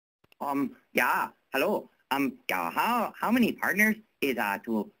Yeah, hello. Yeah, how many partners is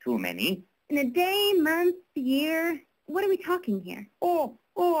too many? In a day, month, year? What are we talking here? Oh,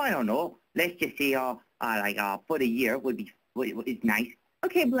 I don't know. Let's just say for the year is nice.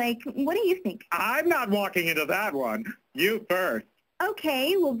 Okay, Blake, what do you think? I'm not walking into that one. You first.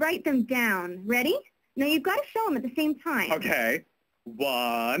 Okay, we'll write them down. Ready? Now you've got to show them at the same time. Okay.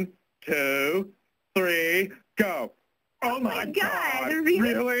 1, 2, 3, go. Oh my God.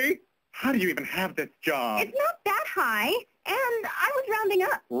 Really? How do you even have this job? It's not that high, and I was rounding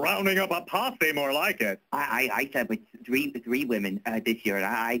up. Rounding up a posse, more like it. I slept with three women this year, and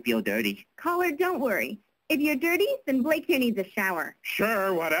I feel dirty. Caller, don't worry. If you're dirty, then Blake here needs a shower.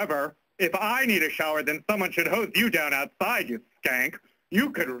 Sure, whatever. If I need a shower, then someone should hose you down outside, you skank.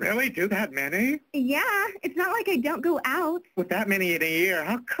 You could really do that many? Yeah, it's not like I don't go out. With that many in a year,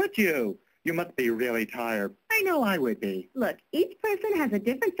 how could you? You must be really tired. I know I would be. Look, each person has a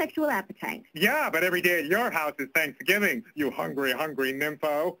different sexual appetite. Yeah, but every day at your house is Thanksgiving, you hungry, hungry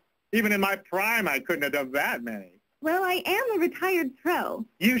nympho. Even in my prime, I couldn't have done that many. Well, I am a retired pro.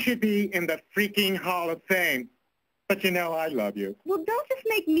 You should be in the freaking Hall of Fame. But you know I love you. Well, don't just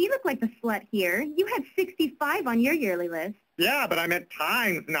make me look like the slut here. You had 65 on your yearly list. Yeah, but I meant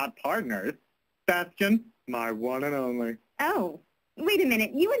times, not partners. Bastion, my one and only. Oh. Wait a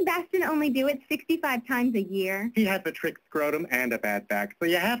minute, you and Bastion only do it 65 times a year? He has a trick scrotum and a bad back, so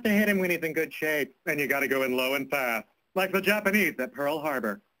you have to hit him when he's in good shape. And you gotta go in low and fast, like the Japanese at Pearl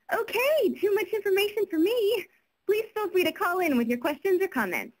Harbor. Okay, too much information for me. Please feel free to call in with your questions or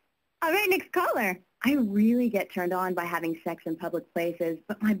comments. All right, next caller. I really get turned on by having sex in public places,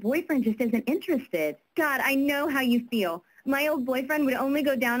 but my boyfriend just isn't interested. God, I know how you feel. My old boyfriend would only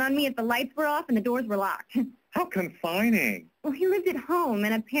go down on me if the lights were off and the doors were locked. How confining. Well, he lived at home,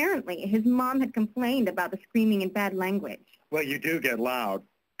 and apparently his mom had complained about the screaming and bad language. Well, you do get loud.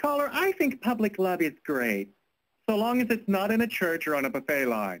 Caller, I think public love is great, so long as it's not in a church or on a buffet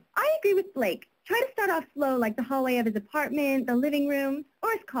line. I agree with Blake. Try to start off slow, like the hallway of his apartment, the living room,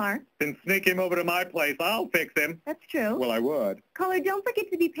 or his car. Then sneak him over to my place. I'll fix him. That's true. Well, I would. Caller, don't forget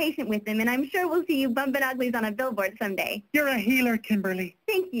to be patient with him, and I'm sure we'll see you bumping uglies on a billboard someday. You're a healer, Kimberly.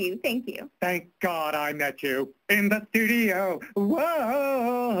 Thank you, thank you. Thank God I met you. In the studio.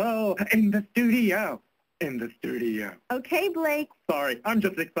 Whoa! In the studio. In the studio. Okay, Blake. Sorry, I'm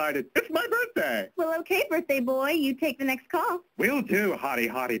just excited. It's my birthday. Well, okay, birthday boy. You take the next call. Will do, hottie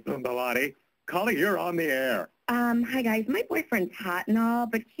boombalottie. Caller, you're on the air. Hi guys, my boyfriend's hot and all,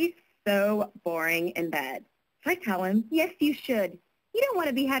 but he's so boring in bed. Should I tell him? Yes, you should. You don't want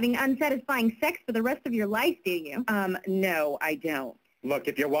to be having unsatisfying sex for the rest of your life, do you? No, I don't. Look,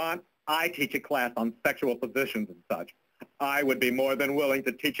 if you want, I teach a class on sexual positions and such. I would be more than willing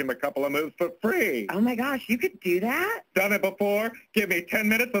to teach him a couple of moves for free. Oh my gosh, you could do that? Done it before. Give me 10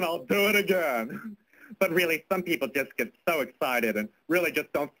 minutes and I'll do it again. But really, some people just get so excited and really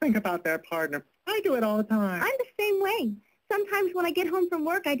just don't think about their partner. I do it all the time. I'm the same way. Sometimes when I get home from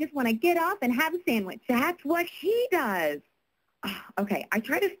work, I just want to get off and have a sandwich. That's what he does. Okay, I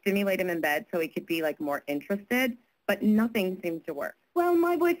try to stimulate him in bed so he could be, like, more interested, but nothing seems to work. Well,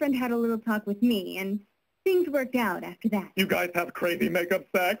 my boyfriend had a little talk with me, and things worked out after that. You guys have crazy makeup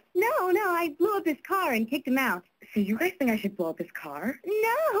sex? No, I blew up his car and kicked him out. So you guys think I should blow up his car?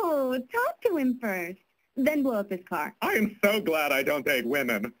 No, talk to him first, then blow up his car. I am so glad I don't date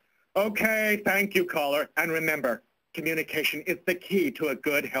women. Okay, thank you, caller. And remember, communication is the key to a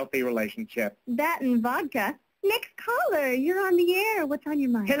good, healthy relationship. That and vodka. Next caller, you're on the air. What's on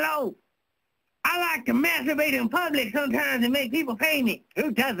your mind? Hello. I like to masturbate in public sometimes and make people pay me.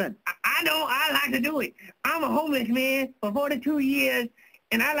 Who doesn't? I don't. I like to do it. I'm a homeless man for 42 years,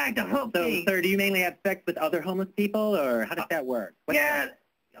 and I like to hump So, things. sir, do you mainly have sex with other homeless people, or how does that work? Yeah,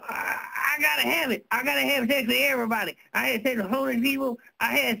 I gotta have it. I gotta have sex with everybody. I had sex with homeless people.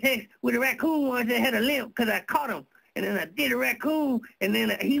 I had sex with a raccoon once that had a limp because I caught him. And then I did a raccoon, and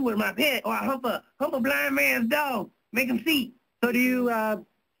then he was my pet. Or I hump a blind man's dog, make him see. So do you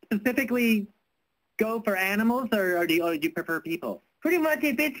specifically go for animals, or do you prefer people? Pretty much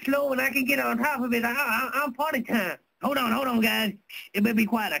if it's slow and I can get on top of it, I'm party time. Hold on, guys. Shh, it better be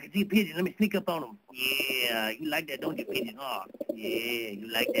quiet. I can see pigeons. Let me sneak up on them. Yeah, you like that, don't you, pigeon? Oh, yeah,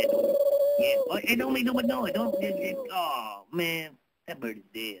 you like that, don't you? Yeah. Oh, it don't make no noise. Don't. Oh, man, that bird is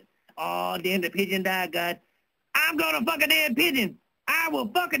dead. Oh, damn, the pigeon died, guys. I'm gonna fuck a dead pigeon. I will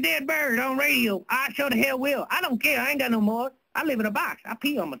fuck a dead bird on radio. I sure the hell will. I don't care. I ain't got no more. I live in a box. I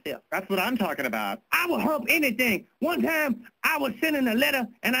pee on myself. That's what I'm talking about. I will hump anything. One time, I was sending a letter,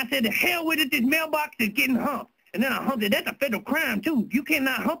 and I said, the hell with it, this mailbox is getting humped. and then I humped it. That's a federal crime, too. You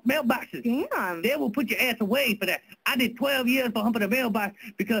cannot hump mailboxes. Damn. They will put your ass away for that. I did 12 years for humping a mailbox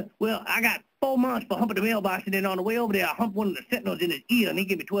because, well, I got 4 months for humping the mailbox, and then on the way over there, I humped one of the sentinels in his ear, and he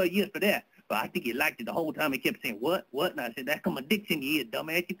gave me 12 years for that. But I think he liked it the whole time. He kept saying, what? And I said, that's 'cause my dick's in your ear,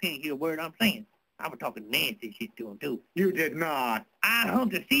 dumbass. You can't hear a word I'm saying. I was talking nasty shit to him, too. You did not. I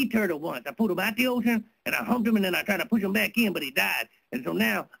humped a sea turtle once. I pulled him out the ocean, and I humped him, and then I tried to push him back in, but he died. And so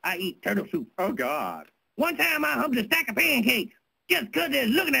now I eat turtle soup. Oh, God. One time I humped a stack of pancakes just 'cause they're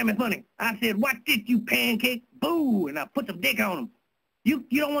looking at me funny. I said, watch this, you pancake. Boo! And I put some dick on them. You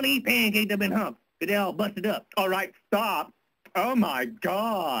don't want to eat pancakes that have been humped, 'cause they're all busted up. All right, stop. Oh, my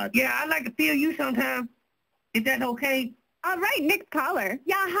God. Yeah, I'd like to feel you sometime. Is that okay? All right, next caller.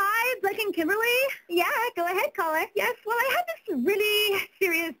 Yeah, hi, Blake and Kimberly. Yeah, go ahead, caller. Yes, well, I had this really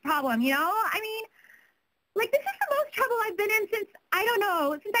serious problem, you know? I mean, like, this is the most trouble I've been in since, I don't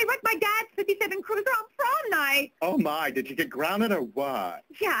know, since I wrecked my dad's 57 Cruiser on prom night. Oh, my. Did you get grounded or what?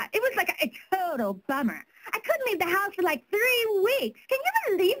 Yeah, it was like a total bummer. I couldn't leave the house for like 3 weeks. Can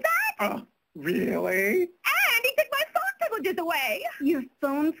you believe that? Oh, really? And he took my phone privileges away. Your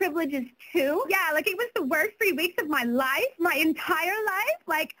phone privileges too? Yeah, like it was the worst 3 weeks of my life, my entire life.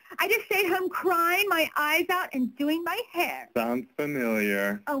 Like, I just stayed home crying my eyes out and doing my hair. Sounds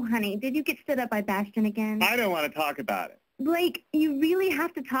familiar. Oh, honey, did you get stood up by Bastion again? I don't want to talk about it. Blake, you really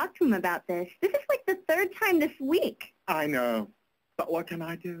have to talk to him about this. This is like the 3rd time this week. I know. But what can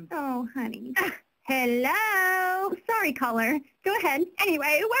I do? Oh, honey. Hello? Sorry, caller. Go ahead.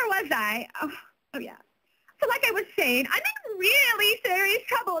 Anyway, where was I? Oh, yeah. So like I was saying, I'm in really serious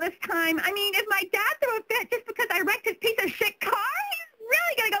trouble this time. I mean, if my dad threw a fit just because I wrecked his piece of shit car, he's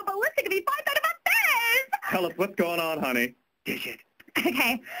really going to go ballistic if he finds out about this. Tell us what's going on, honey. Dish it.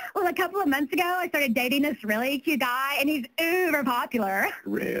 Okay. Well, a couple of months ago, I started dating this really cute guy, and he's uber popular.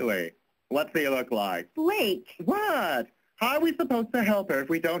 Really? What's he look like? Blake. What? How are we supposed to help her if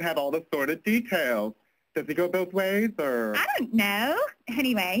we don't have all the sordid details? Does he go both ways, or? I don't know.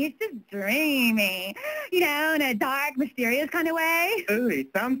 Anyway, he's just dreamy, you know, in a dark, mysterious kind of way. Ooh, he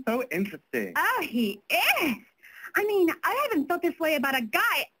sounds so interesting. Oh, he is. I mean, I haven't felt this way about a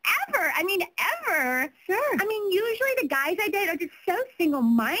guy ever. I mean, ever. Sure. I mean, usually the guys I date are just so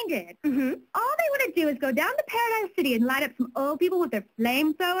single-minded. Mm-hmm. All they want to do is go down to Paradise City and light up some old people with their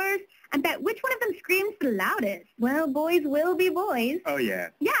flamethrowers and bet which one of them screams the loudest. Well, boys will be boys. Oh, yeah.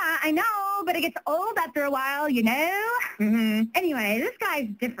 Yeah, I know, but it gets old after a while, you know? Mm-hmm. Anyway, this guy's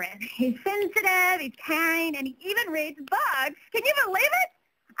different. He's sensitive, he's caring, and he even reads books. Can you believe it?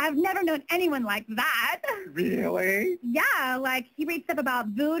 I've never known anyone like that. Really? Yeah, like he reads stuff about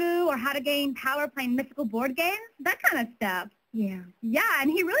voodoo or how to gain power playing mystical board games, that kind of stuff. Yeah. Yeah, and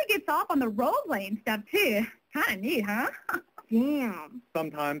he really gets off on the role-playing stuff, too. Kind of neat, huh? Damn.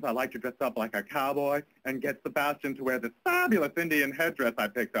 Sometimes I like to dress up like a cowboy and get Sebastian to wear this fabulous Indian headdress I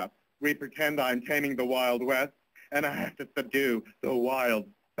picked up. We pretend I'm taming the Wild West, and I have to subdue the wild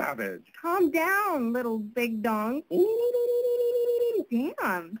savage. Calm down, little big dong.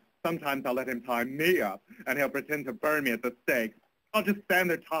 Damn. Sometimes I'll let him tie me up, and he'll pretend to burn me at the stake. I'll just stand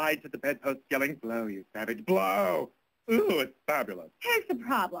there tied to the bedpost yelling, blow, you savage, blow. Ooh, it's fabulous. Here's the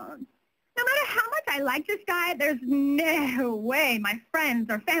problem. No matter how much I like this guy, there's no way my friends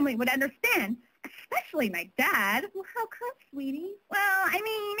or family would understand, especially my dad. Well, how come, sweetie? Well, I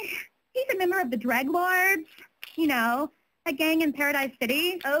mean, he's a member of the Drag Lords, you know, a gang in Paradise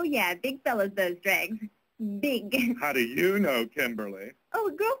City. Oh, yeah, big fellas, those drags. Big. How do you know, Kimberly? Oh,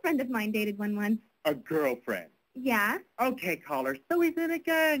 a girlfriend of mine dated one once. A girlfriend. Yeah? Okay, caller, so he's in a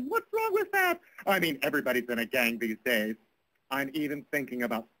gang. What's wrong with that? I mean, everybody's in a gang these days. I'm even thinking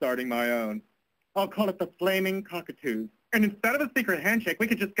about starting my own. I'll call it the Flaming Cockatoos. And instead of a secret handshake, we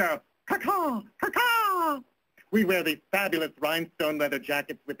could just go, caw-caw, caw-caw. We wear these fabulous rhinestone leather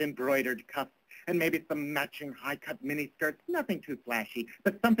jackets with embroidered cuffs and maybe some matching high-cut miniskirts. Nothing too flashy,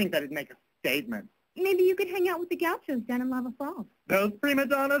 but something that'd make a statement. Maybe you could hang out with the gauchos down in Lava Falls. Those prima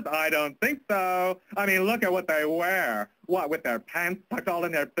donnas? I don't think so. I mean, look at what they wear. What, with their pants tucked all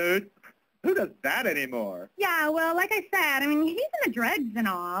in their boots? Who does that anymore? Yeah, well, like I said, I mean, he's in the drugs and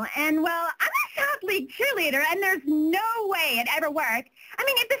all. And, well, I'm a South League cheerleader, and there's no way it'd ever work. I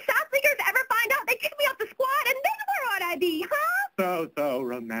mean, if the South Leaguers ever find out, they kick me off the squad, and then where would I be, huh? So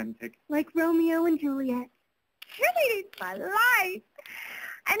romantic. Like Romeo and Juliet. Cheerleading's my life.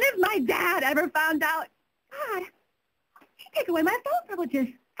 And if my dad ever found out, God, he'd take away my phone privileges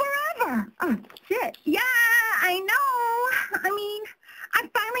forever. Oh, shit. Yeah, I know. I mean, I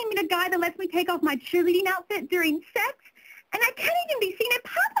finally meet a guy that lets me take off my cheerleading outfit during sex, and I can't even be seen in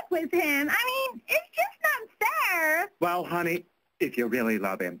public with him. I mean, it's just not fair. Well, honey, if you really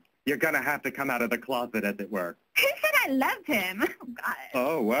love him, You're going to have to come out of the closet, as it were. Who said I loved him? Oh, God.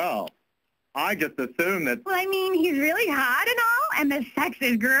 Oh, well, I just assumed that... Well, I mean, he's really hot and all, and the sex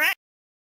is great.